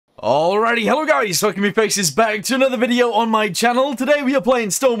Alrighty, hello guys, welcome your faces back to another video on my channel. Today we are playing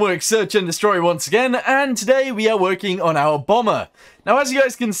Stormworks Search and Destroy once again, and today we are working on our bomber. Now as you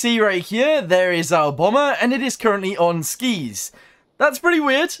guys can see right here, there is our bomber, and it is currently on skis. That's pretty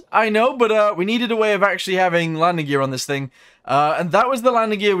weird, I know, but we needed a way of actually having landing gear on this thing, and that was the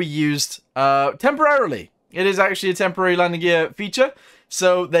landing gear we used temporarily. It is actually a temporary landing gear feature,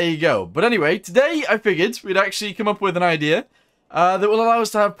 so there you go. But anyway, today I figured we'd actually come up with an idea that will allow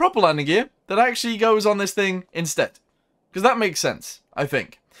us to have proper landing gear that actually goes on this thing instead. Because that makes sense, I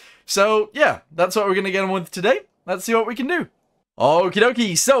think. So, yeah, that's what we're going to get on with today. Let's see what we can do. Okie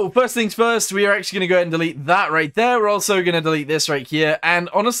dokie, so first things first, we are actually going to go ahead and delete that right there. We're also going to delete this right here. And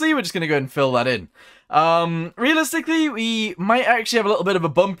honestly, we're just going to go ahead and fill that in. Realistically, we might actually have a little bit of a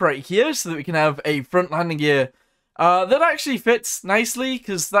bump right here so that we can have a front landing gear that actually fits nicely,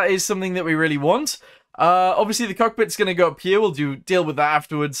 because that is something that we really want. Obviously the cockpit's going to go up here, we'll deal with that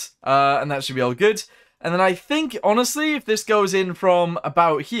afterwards, and that should be all good. And then I think, honestly, if this goes in from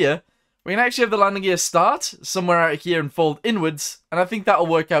about here, we can actually have the landing gear start somewhere out here and fold inwards, and I think that'll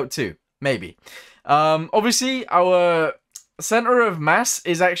work out too, maybe. Obviously, our center of mass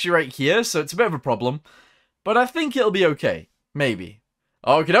is actually right here, so it's a bit of a problem, but I think it'll be okay, maybe.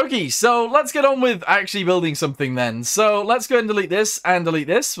 Okie dokie, so let's get on with actually building something then. So let's go ahead and delete this and delete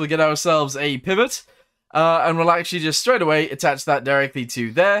this. We'll get ourselves a pivot. And we'll actually just straight away attach that directly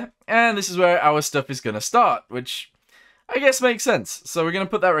to there. And this is where our stuff is going to start, which I guess makes sense. So we're going to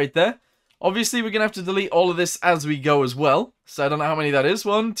put that right there. Obviously, we're going to have to delete all of this as we go as well. So I don't know how many that is.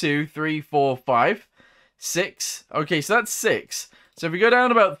 1, 2, 3, 4, 5, 6. Okay, so that's 6. So if we go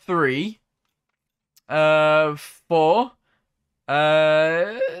down about 3, 4,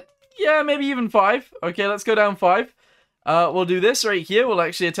 yeah, maybe even 5. Okay, let's go down 5. We'll do this right here. We'll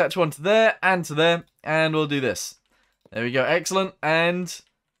actually attach one to there and to there. And we'll do this. There we go. Excellent. And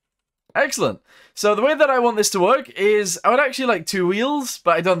excellent. So the way that I want this to work is I would actually like 2 wheels,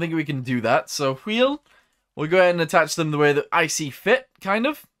 but I don't think we can do that. So wheel, we'll go ahead and attach them the way that I see fit, kind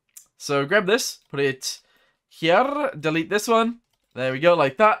of. So grab this, put it here, delete this one. There we go,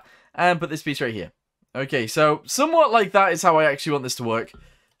 like that. And put this piece right here. Okay, so somewhat like that is how I actually want this to work.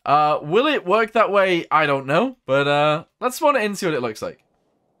 Will it work that way? I don't know. But let's spawn it in and see what it looks like.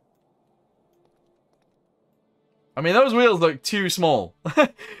 I mean, those wheels look too small.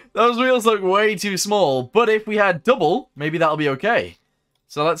 Those wheels look way too small. But if we had double, maybe that'll be okay.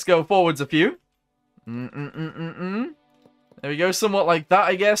 So let's go forwards a few. There we go. Somewhat like that,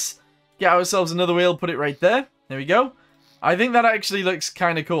 I guess. Get ourselves another wheel, put it right there. There we go. I think that actually looks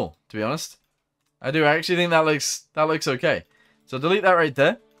kind of cool, to be honest. I do. I actually think that looks okay. So delete that right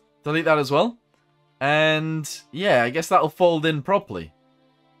there. Delete that as well. And yeah, I guess that'll fold in properly.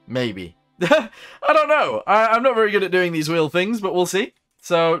 Maybe. I don't know. I'm not very good at doing these wheel things, but we'll see.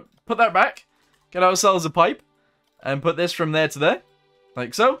 So, put that back. Get ourselves a pipe. And put this from there to there.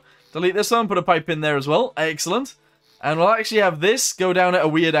 Like so. Delete this one. Put a pipe in there as well. Excellent. And we'll actually have this go down at a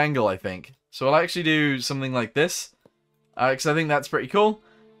weird angle, I think. So, we'll actually do something like this. Because I think that's pretty cool.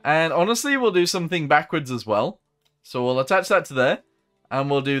 And honestly, we'll do something backwards as well. So, we'll attach that to there. And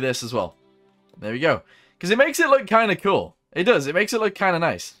we'll do this as well. There we go. Because it makes it look kind of cool. It does. It makes it look kind of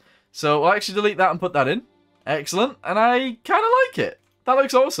nice. So we'll actually delete that and put that in. Excellent. And I kind of like it. That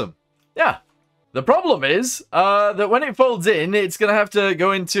looks awesome. Yeah. The problem is that when it folds in, it's going to have to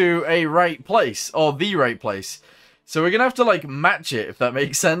go into a right place. Or the right place. So we're going to have to like match it, if that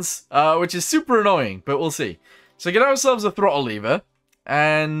makes sense. Which is super annoying, but we'll see. So get ourselves a throttle lever.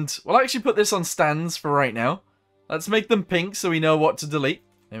 And we'll actually put this on stands for right now. Let's make them pink so we know what to delete.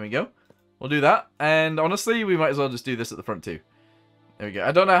 There we go. We'll do that. And honestly, we might as well just do this at the front too. There we go.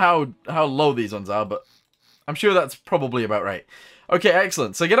 I don't know how low these ones are, but I'm sure that's probably about right. Okay,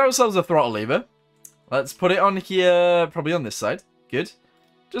 excellent. So get ourselves a throttle lever. Let's put it on here, probably on this side. Good.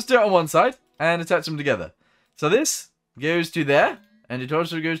 Just do it on one side and attach them together. So this goes to there, and it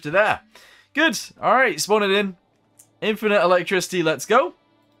also goes to there. Good. All right, spawn it in. Infinite electricity, let's go.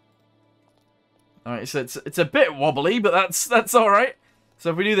 All right, so it's a bit wobbly, but that's all right. So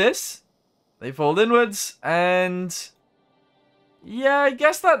if we do this, they fold inwards, and yeah, I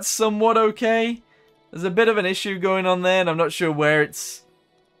guess that's somewhat okay. There's a bit of an issue going on there, and I'm not sure where it's...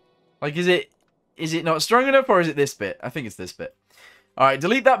 Like, is it not strong enough, or is it this bit? I think it's this bit. Alright,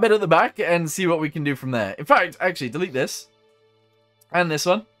 delete that bit at the back, and see what we can do from there. In fact, actually, delete this. And this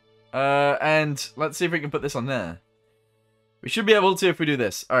one. And let's see if we can put this on there. We should be able to if we do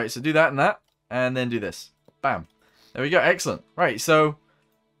this. Alright, so do that and that, and then do this. Bam. There we go, excellent. Right, so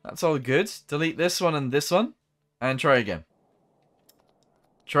that's all good. Delete this one and this one, and try again.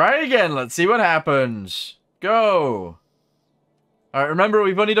 Try again. Let's see what happens. Go. Alright, remember,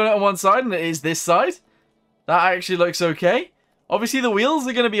 we've only done it on one side, and it is this side. That actually looks okay. Obviously, the wheels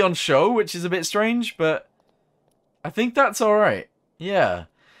are going to be on show, which is a bit strange, but I think that's alright. Yeah.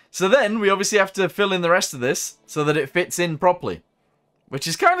 So then, we obviously have to fill in the rest of this so that it fits in properly. Which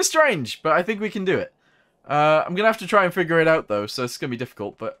is kind of strange, but I think we can do it. I'm going to have to try and figure it out, though, so it's going to be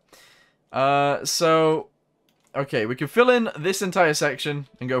difficult, but... Okay, we can fill in this entire section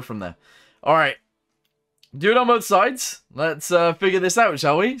and go from there. Alright. Do it on both sides. Let's figure this out,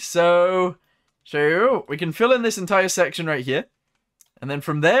 shall we? So we can fill in this entire section right here. And then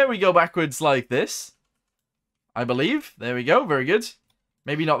from there, we go backwards like this. I believe. There we go. Very good.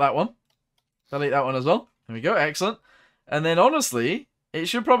 Maybe not that one. Delete that one as well. There we go. Excellent. And then, honestly, it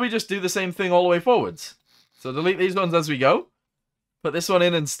should probably just do the same thing all the way forwards. So delete these ones as we go. Put this one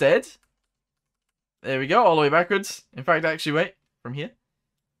in instead. There we go. All the way backwards. In fact, actually, wait. From here.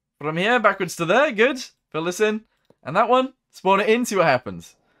 From here, backwards to there. Good. Fill this in. And that one. Spawn it in. See what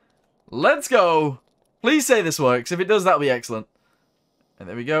happens. Let's go. Please say this works. If it does, that'll be excellent. And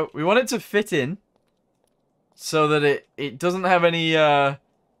there we go. We want it to fit in. So that it doesn't have any...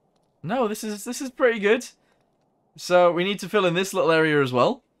 No, this is pretty good. So we need to fill in this little area as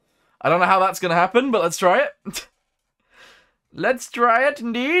well. I don't know how that's going to happen, but let's try it. Let's try it,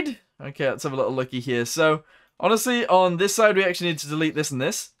 indeed. Okay, let's have a little looky here. So, honestly, on this side, we actually need to delete this and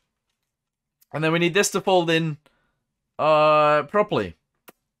this. And then we need this to fold in properly.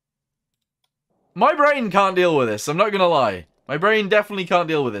 My brain can't deal with this, I'm not going to lie. My brain definitely can't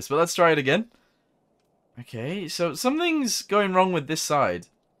deal with this, but let's try it again. Okay, so something's going wrong with this side.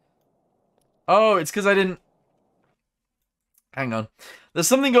 Oh, it's because I didn't... Hang on. There's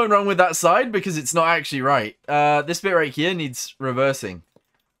something going wrong with that side because it's not actually right. This bit right here needs reversing.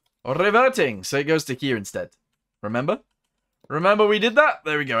 Or reverting, so it goes to here instead. Remember? Remember we did that?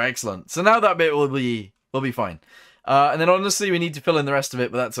 There we go, excellent. So now that bit will be fine. And then honestly, we need to fill in the rest of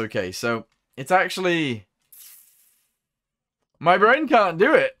it, but that's okay. So, it's actually... My brain can't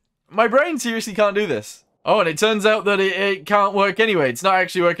do it. My brain seriously can't do this. Oh, and it turns out that it can't work anyway. It's not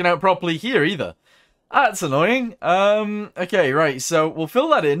actually working out properly here either. That's annoying. Okay, right. So we'll fill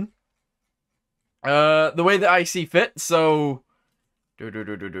that in. The way that I see fit. So, so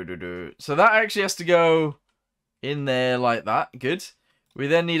that actually has to go in there like that. Good. We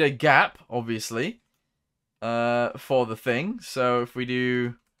then need a gap, obviously, for the thing. So if we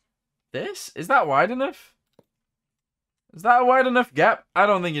do this, is that wide enough? Is that a wide enough gap? I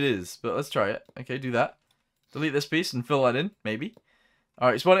don't think it is, but let's try it. Okay, do that. Delete this piece and fill that in, maybe.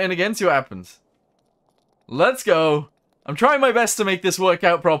 Alright, spawn it in again, see what happens. Let's go. I'm trying my best to make this work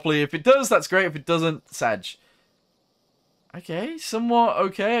out properly. If it does, that's great. If it doesn't, sag. Okay, somewhat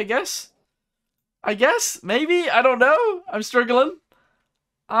okay, I guess. Maybe? I don't know. I'm struggling.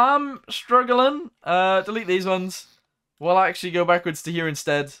 Delete these ones. We'll actually go backwards to here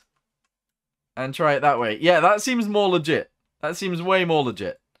instead. And try it that way. Yeah, that seems more legit. That seems way more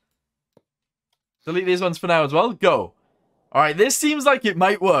legit. Delete these ones for now as well. Go. Alright, this seems like it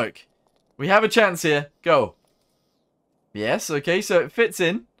might work. We have a chance here. Go. Yes, okay, so it fits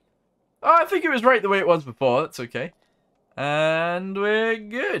in. Oh, I think it was right the way it was before. That's okay. And we're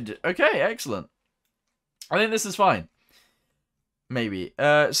good. Okay, excellent. I think this is fine. Maybe.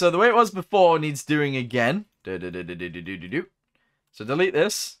 So the way it was before needs doing again. So delete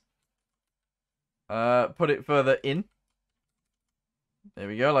this. Put it further in. There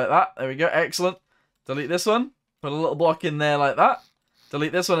we go, like that. There we go, excellent. Delete this one. Put a little block in there like that.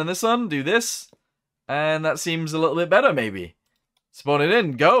 Delete this one and this one. Do this. And that seems a little bit better, maybe. Spawn it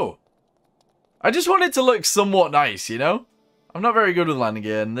in. Go. I just want it to look somewhat nice, you know? I'm not very good with landing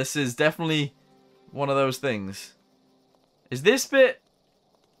gear, and this is definitely one of those things. Is this bit...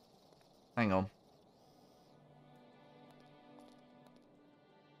 Hang on.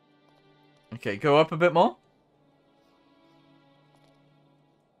 Okay, go up a bit more.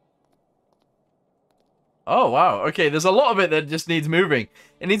 Oh, wow. Okay, there's a lot of it that just needs moving.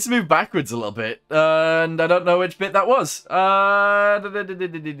 It needs to move backwards a little bit. And I don't know which bit that was.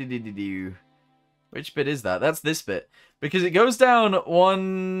 Which bit is that? That's this bit. Because it goes down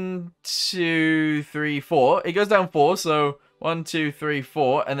 1, 2, 3, 4. It goes down 4, so 1, 2, 3,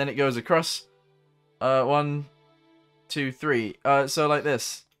 4. And then it goes across 1, 2, 3. So like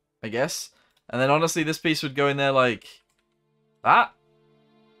this, I guess. And then honestly, this piece would go in there like that.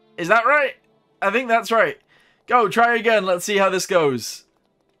 Is that right? I think that's right. Go, try again. Let's see how this goes.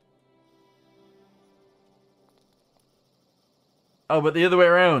 Oh, but the other way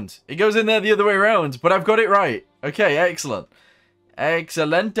around. It goes in there the other way around, but I've got it right. Okay, excellent.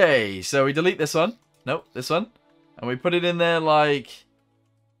 Excelente. So we delete this one. Nope, this one. And we put it in there like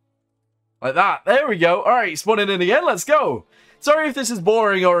that. There we go. All right, spawn it in again. Let's go. Sorry if this is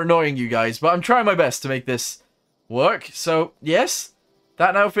boring or annoying you guys, but I'm trying my best to make this work. So, yes,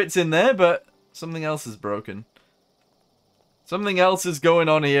 that now fits in there, but something else is broken. Something else is going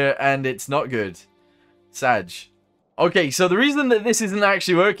on here, and it's not good. Sag. Okay, so the reason that this isn't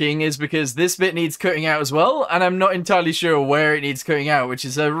actually working is because this bit needs cutting out as well, and I'm not entirely sure where it needs cutting out, which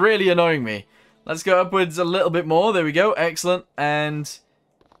is really annoying me. Let's go upwards a little bit more. There we go. Excellent. And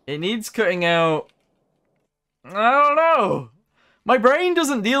it needs cutting out... I don't know. My brain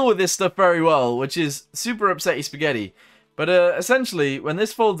doesn't deal with this stuff very well, which is super upsetty spaghetti. But essentially, when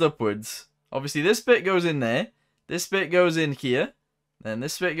this folds upwards, obviously this bit goes in there, this bit goes in here, then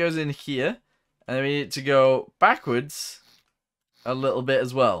this bit goes in here, and then we need to go backwards a little bit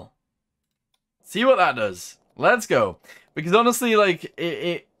as well. See what that does. Let's go. Because honestly, like,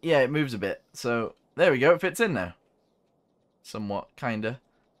 it moves a bit. So, there we go. It fits in now. Somewhat, kinda.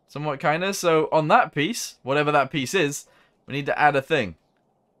 Somewhat, kinda. So, on that piece, whatever that piece is, we need to add a thing.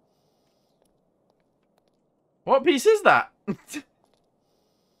 What piece is that?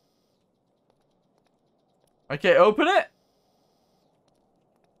 Okay, open it.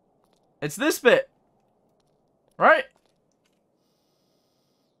 It's this bit. Right?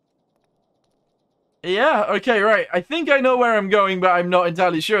 Yeah, okay, right. I think I know where I'm going, but I'm not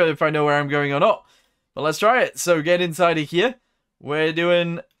entirely sure if I know where I'm going or not. But let's try it. So get inside of here. We're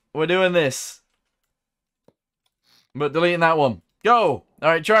doing this. But deleting that one. Go!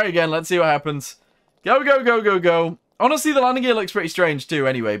 Alright, try again. Let's see what happens. Go, go, go, go, go. Honestly, the landing gear looks pretty strange too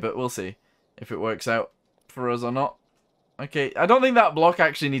anyway, but we'll see if it works out for us or not. Okay, I don't think that block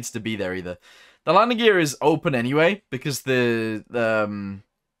actually needs to be there either. The landing gear is open anyway, because because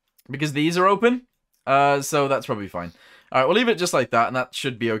these are open. So that's probably fine. Alright, we'll leave it just like that, and that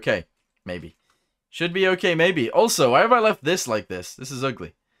should be okay. Maybe. Should be okay, maybe. Also, why have I left this like this? This is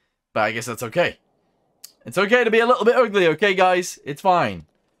ugly. But I guess that's okay. It's okay to be a little bit ugly, okay, guys? It's fine.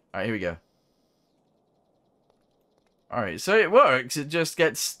 Alright, here we go. Alright, so it works. It just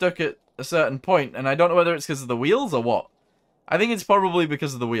gets stuck at a certain point, and I don't know whether it's because of the wheels or what. I think it's probably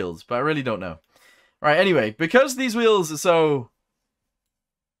because of the wheels, but I really don't know. Right, anyway, because these wheels are so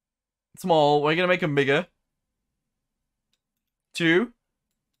small, we're going to make them bigger. 2.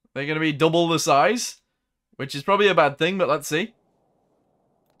 They're going to be double the size, which is probably a bad thing, but let's see.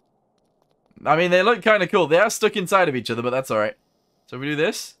 I mean, they look kind of cool. They are stuck inside of each other, but that's alright. So if we do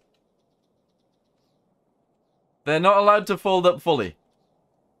this. They're not allowed to fold up fully.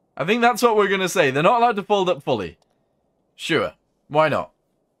 I think that's what we're going to say. They're not allowed to fold up fully. Sure. Why not?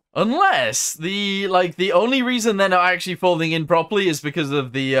 Unless the only reason they're not actually folding in properly is because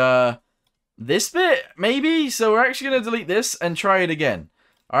of the, this bit, maybe? So we're actually going to delete this and try it again.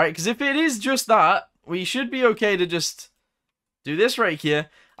 Alright, because if it is just that, we should be okay to just do this right here.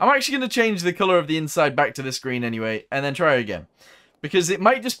 I'm actually going to change the color of the inside back to this green anyway, and then try again. Because it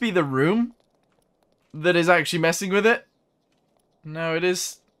might just be the room that is actually messing with it. No, it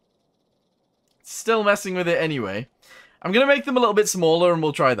is still messing with it anyway. I'm going to make them a little bit smaller, and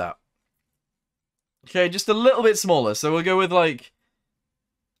we'll try that. Okay, just a little bit smaller. So we'll go with, like,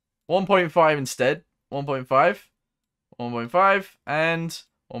 1.5 instead. 1.5. 1.5. And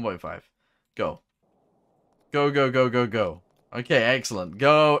 1.5. Go. Go, go, go, go, go. Okay, excellent.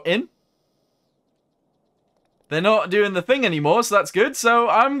 Go in. They're not doing the thing anymore, so that's good. So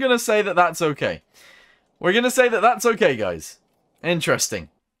I'm going to say that that's okay. We're going to say that that's okay, guys. Interesting.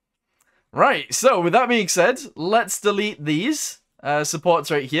 Right, so with that being said, let's delete these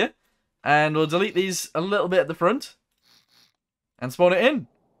supports right here. And we'll delete these a little bit at the front. And spawn it in.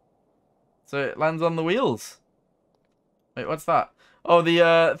 So it lands on the wheels. Wait, what's that? Oh, the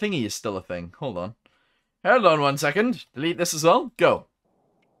thingy is still a thing. Hold on. Hold on 1 second. Delete this as well. Go.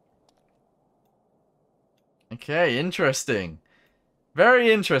 Okay, interesting.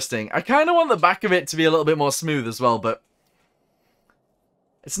 Very interesting. I kind of want the back of it to be a little bit more smooth as well, but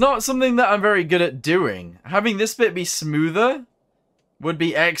it's not something that I'm very good at doing. Having this bit be smoother would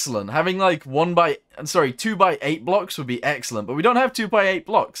be excellent. Having like 2 by 8 blocks would be excellent, but we don't have 2 by 8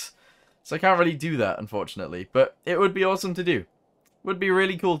 blocks. So I can't really do that, unfortunately, but it would be awesome to do. Would be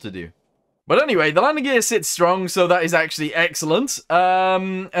really cool to do. But anyway, the landing gear sits strong, so that is actually excellent.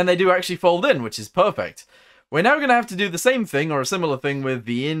 And they do actually fold in, which is perfect. We're now going to have to do the same thing, or a similar thing, with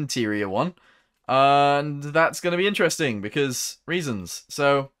the interior one. And that's going to be interesting, because reasons.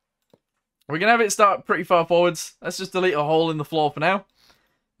 So, we're going to have it start pretty far forwards. Let's just delete a hole in the floor for now.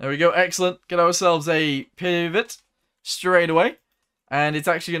 There we go, excellent. Get ourselves a pivot straight away. And it's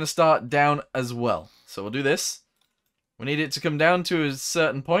actually going to start down as well. So we'll do this. We need it to come down to a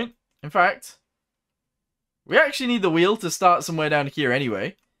certain point. In fact, we actually need the wheel to start somewhere down here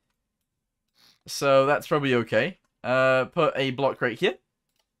anyway. So that's probably okay. put a block right here.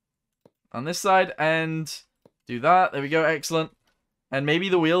 On this side, and do that. There we go, excellent. And maybe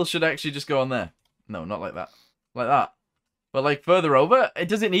the wheel should actually just go on there. No, not like that. Like that. But like further over,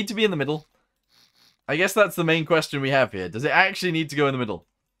 does it need to be in the middle? I guess that's the main question we have here. Does it actually need to go in the middle?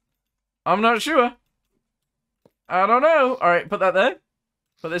 I'm not sure. I don't know. Alright, put that there.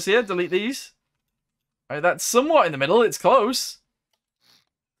 Put this here, delete these. Alright, that's somewhat in the middle, it's close.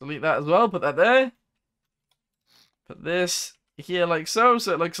 Delete that as well, put that there. Put this here like so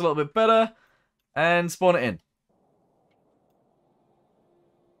it looks a little bit better. And spawn it in.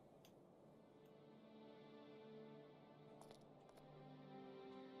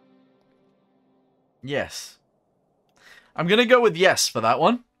 Yes. I'm going to go with yes for that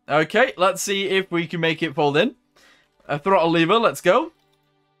one. Okay, let's see if we can make it fold in. A throttle lever, let's go.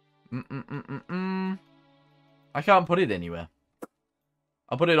 I can't put it anywhere.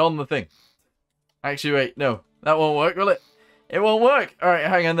 I'll put it on the thing. Actually, wait, no. That won't work, will it? It won't work. Alright,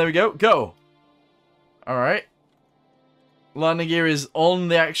 hang on, there we go. Go. Alright. Landing gear is on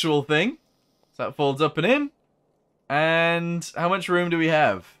the actual thing. So that folds up and in. And how much room do we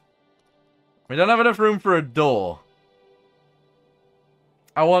have? We don't have enough room for a door.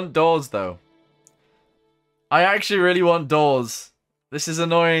 I want doors, though. I actually really want doors. This is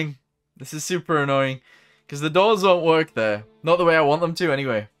annoying. This is super annoying. Because the doors won't work there. Not the way I want them to,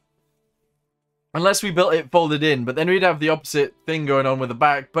 anyway. Unless we built it folded in. But then we'd have the opposite thing going on with the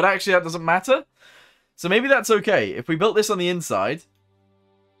back. But actually, that doesn't matter. So maybe that's okay. If we built this on the inside.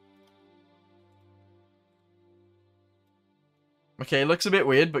 Okay, it looks a bit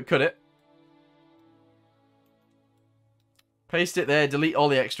weird, but cut it. Paste it there, delete all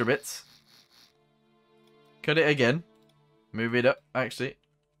the extra bits. Cut it again. Move it up, actually.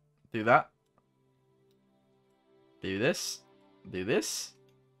 Do that. Do this. Do this.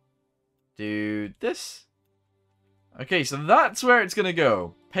 Do this. Okay, so that's where it's going to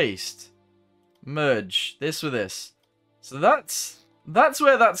go. Paste. Merge. This with this. So that's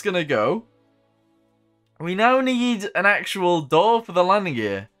where that's going to go. We now need an actual door for the landing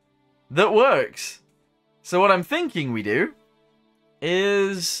gear that works. So what I'm thinking we do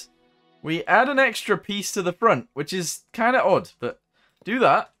is we add an extra piece to the front, which is kind of odd, but do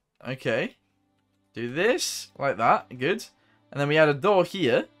that. Okay. Do this, like that. Good. And then we add a door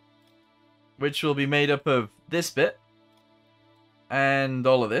here, which will be made up of this bit and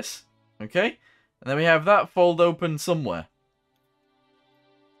all of this. Okay. And then we have that fold open somewhere.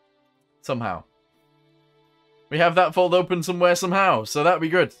 Somehow. We have that fold open somewhere somehow, so that'd be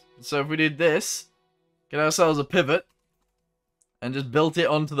good. So if we did this, get ourselves a pivot, and just built it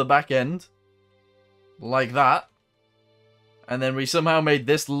onto the back end. Like that. And then we somehow made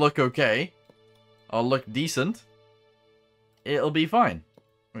this look okay. Or look decent. It'll be fine.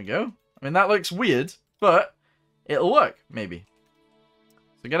 There we go. I mean, that looks weird. But it'll work, maybe.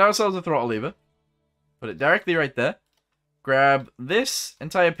 So get ourselves a throttle lever. Put it directly right there. Grab this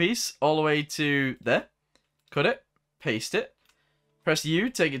entire piece all the way to there. Cut it. Paste it. Press U.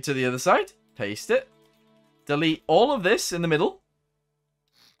 Take it to the other side. Paste it. Delete all of this in the middle.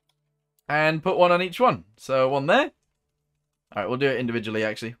 And put one on each one. So one there. Alright, we'll do it individually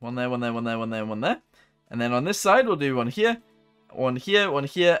actually. One there, one there, one there, one there, one there. And then on this side, we'll do one here, one here, one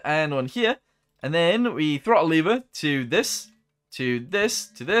here, and one here. And then we throttle lever to this, to this,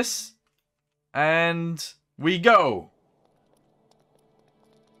 to this. And we go.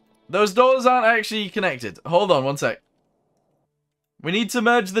 Those doors aren't actually connected. Hold on one sec. We need to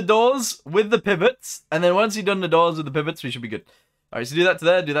merge the doors with the pivots. And then once you've done the doors with the pivots, we should be good. Alright, so do that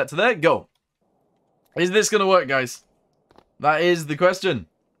to there, go. Is this going to work, guys? That is the question.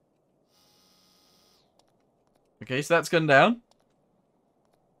 Okay, so that's gone down.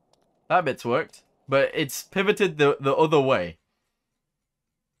 That bit's worked. But it's pivoted the other way.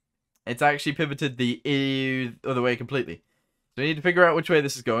 It's actually pivoted the other way completely. So we need to figure out which way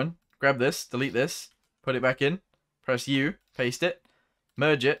this is going. Grab this, delete this, put it back in. Press U, paste it,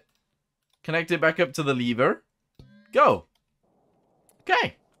 merge it, connect it back up to the lever. Go.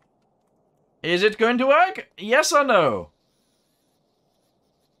 Okay. Is it going to work? Yes or no?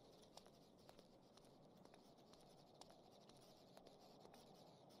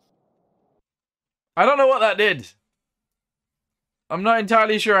 I don't know what that did. I'm not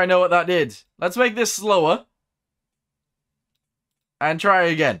entirely sure I know what that did. Let's make this slower. And try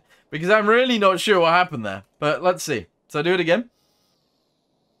again. Because I'm really not sure what happened there. But let's see. So do it again.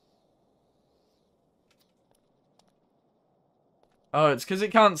 Oh, it's because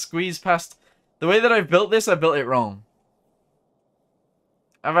it can't squeeze past... The way that I've built this, I built it wrong.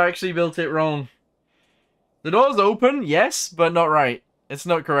 I've actually built it wrong. The door's open, yes, but not right. It's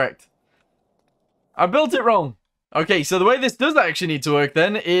not correct. I built it wrong. Okay, so the way this does actually need to work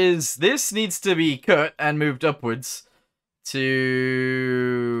then is this needs to be cut and moved upwards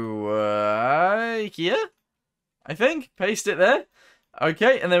to here, I think. Paste it there.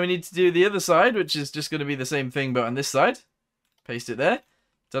 Okay, and then we need to do the other side, which is just going to be the same thing, but on this side. Paste it there.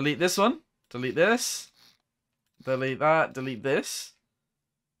 Delete this one. Delete this. Delete that. Delete this.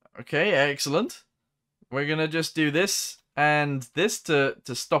 Okay, excellent. We're going to just do this and this to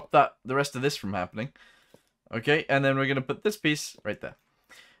stop the rest of this from happening. Okay, and then we're going to put this piece right there.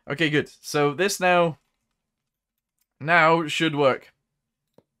 Okay, good. So this now should work.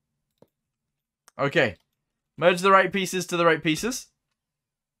 Okay. Merge the right pieces to the right pieces.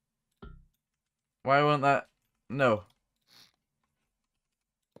 Why won't that? No.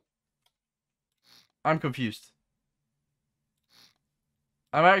 I'm confused.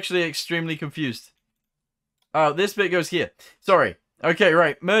 I'm actually extremely confused. Oh, this bit goes here. Sorry. Okay,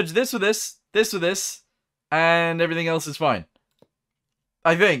 right. Merge this with this with this, and everything else is fine.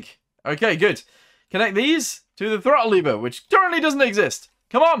 I think. Okay, good. Connect these to the throttle lever, which currently doesn't exist.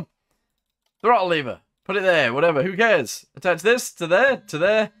 Come on! Throttle lever. Put it there, whatever. Who cares? Attach this to there,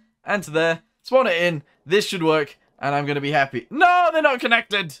 and to there. Spawn it in. This should work, and I'm going to be happy. No, they're not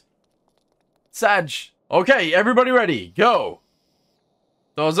connected! Sag. Okay, everybody ready. Go.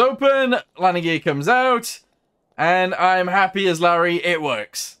 Doors open. Landing gear comes out. And I'm happy as Larry. It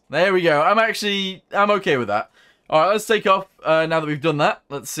works. There we go. I'm okay with that. Alright, let's take off now that we've done that.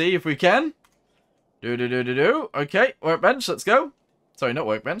 Let's see if we can. Okay, workbench, let's go. Sorry, not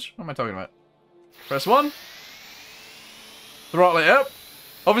workbench. What am I talking about? Press 1. Throttle it up.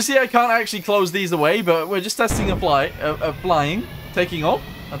 Obviously, I can't actually close these away, but we're just testing flying. Taking off.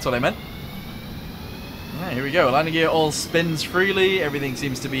 That's what I meant. Alright, here we go. Landing gear all spins freely. Everything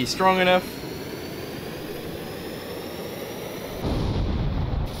seems to be strong enough.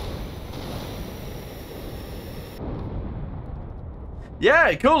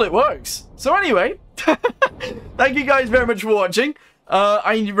 Yeah, cool, it works. So anyway, thank you guys very much for watching.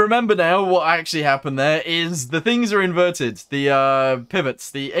 I remember now what actually happened there is the things are inverted. The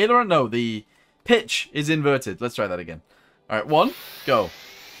pivots, the aileron, no, the pitch is inverted. Let's try that again. Alright, 1, go.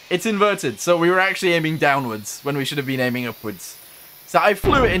 It's inverted, so we were actually aiming downwards when we should have been aiming upwards. So I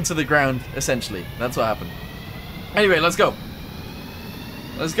flew it into the ground, essentially. That's what happened. Anyway, let's go.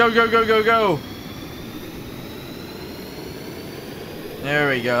 Let's go, go, go, go, go. There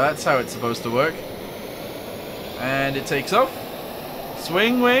we go, that's how it's supposed to work. And it takes off.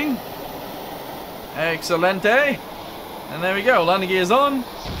 Swing wing. Excelente. And there we go, landing gear's on.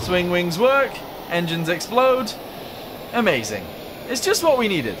 Swing wings work. Engines explode. Amazing. It's just what we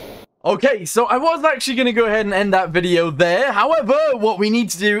needed. Okay, so I was actually going to go ahead and end that video there. However, what we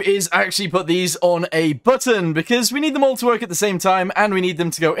need to do is actually put these on a button because we need them all to work at the same time and we need them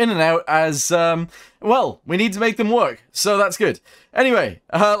to go in and out as, well, we need to make them work. So that's good. Anyway,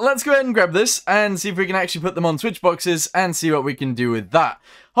 let's go ahead and grab this and see if we can actually put them on switch boxes and see what we can do with that.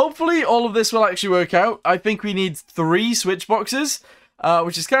 Hopefully, all of this will actually work out. I think we need 3 switch boxes,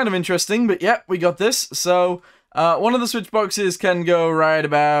 which is kind of interesting, but yeah, we got this. So one of the switch boxes can go right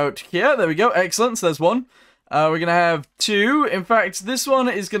about here. There we go. Excellent. So there's 1. We're going to have 2. In fact, this one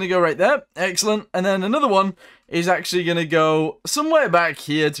is going to go right there. Excellent. And then another one is actually going to go somewhere back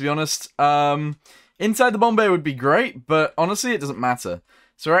here, to be honest. Inside the bomb bay would be great, but honestly, it doesn't matter.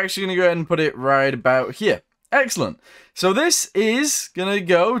 So we're actually going to go ahead and put it right about here. Excellent. So this is going to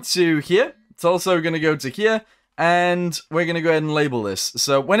go to here. It's also going to go to here. And we're going to go ahead and label this.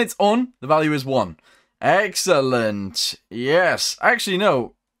 So when it's on, the value is 1. Excellent. Yes. Actually,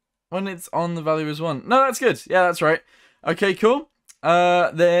 no. When it's on, the value is 1. No, that's good. Yeah, that's right. Okay, cool.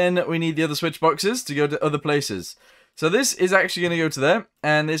 Then we need the other switch boxes to go to other places. So this is actually going to go to there.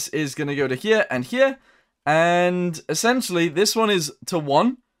 And this is going to go to here and here. And essentially, this one is to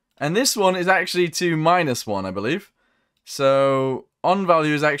 1. And this one is actually to -1, I believe. So on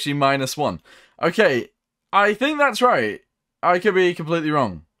value is actually -1. Okay, I think that's right. I could be completely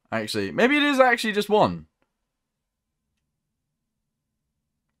wrong. Actually, maybe it is actually just 1.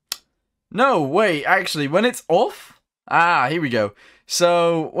 No, wait, actually, when it's off... Ah, here we go.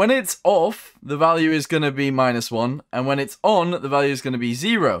 So, when it's off, the value is going to be -1. And when it's on, the value is going to be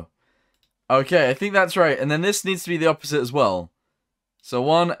 0. Okay, I think that's right. And then this needs to be the opposite as well. So,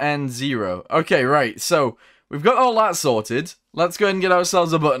 1 and 0. Okay, right. So, we've got all that sorted. Let's go ahead and get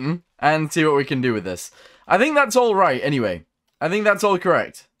ourselves a button and see what we can do with this. I think that's all right, anyway. I think that's all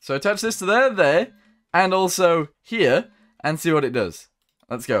correct. So attach this to there, and also here, and see what it does.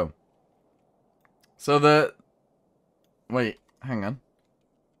 Let's go. So wait, hang on.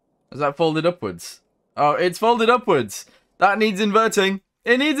 Is that folded upwards? Oh, it's folded upwards. That needs inverting.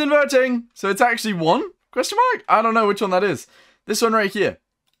 It needs inverting. So it's actually 1. Question mark? I don't know which one that is. This one right here.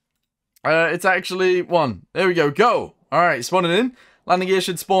 It's actually 1. There we go. Go! Alright, spawning in. Landing gear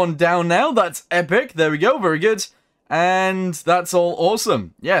should spawn down now. That's epic. There we go. Very good. And that's all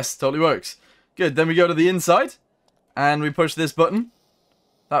awesome. Yes, totally works. Good. Then we go to the inside. And we push this button.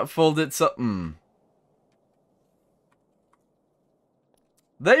 That folds up.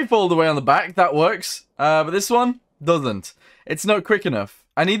 They fold away on the back. That works. But this one doesn't. It's not quick enough.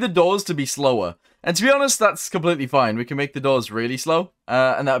 I need the doors to be slower. And to be honest, that's completely fine. We can make the doors really slow.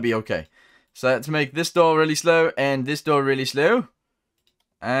 And that'll be okay. So let's make this door really slow and this door really slow.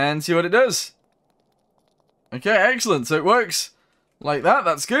 And see what it does. Okay, excellent. So it works like that.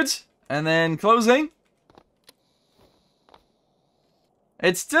 That's good. And then closing.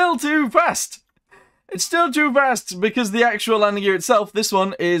 It's still too fast. It's still too fast because the actual landing gear itself, this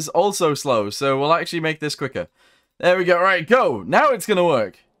one, is also slow. So we'll actually make this quicker. There we go. Right, go. Now it's going to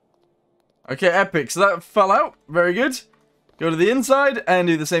work. Okay, epic. So that fell out. Very good. Go to the inside and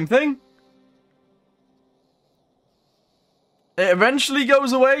do the same thing. It eventually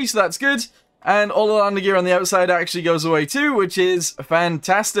goes away, so that's good. And all the landing gear on the outside actually goes away too, which is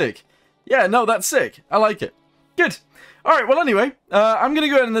fantastic. Yeah, no, that's sick. I like it. Good. Alright, well anyway, I'm going to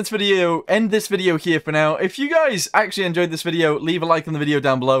go ahead and end this video here for now. If you guys actually enjoyed this video, leave a like on the video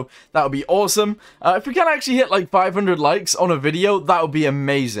down below. That would be awesome. If we can actually hit like 500 likes on a video, that would be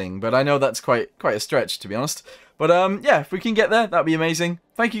amazing. But I know that's quite a stretch, to be honest. But yeah, if we can get there, that would be amazing.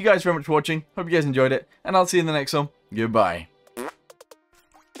 Thank you guys very much for watching. Hope you guys enjoyed it. And I'll see you in the next one. Goodbye.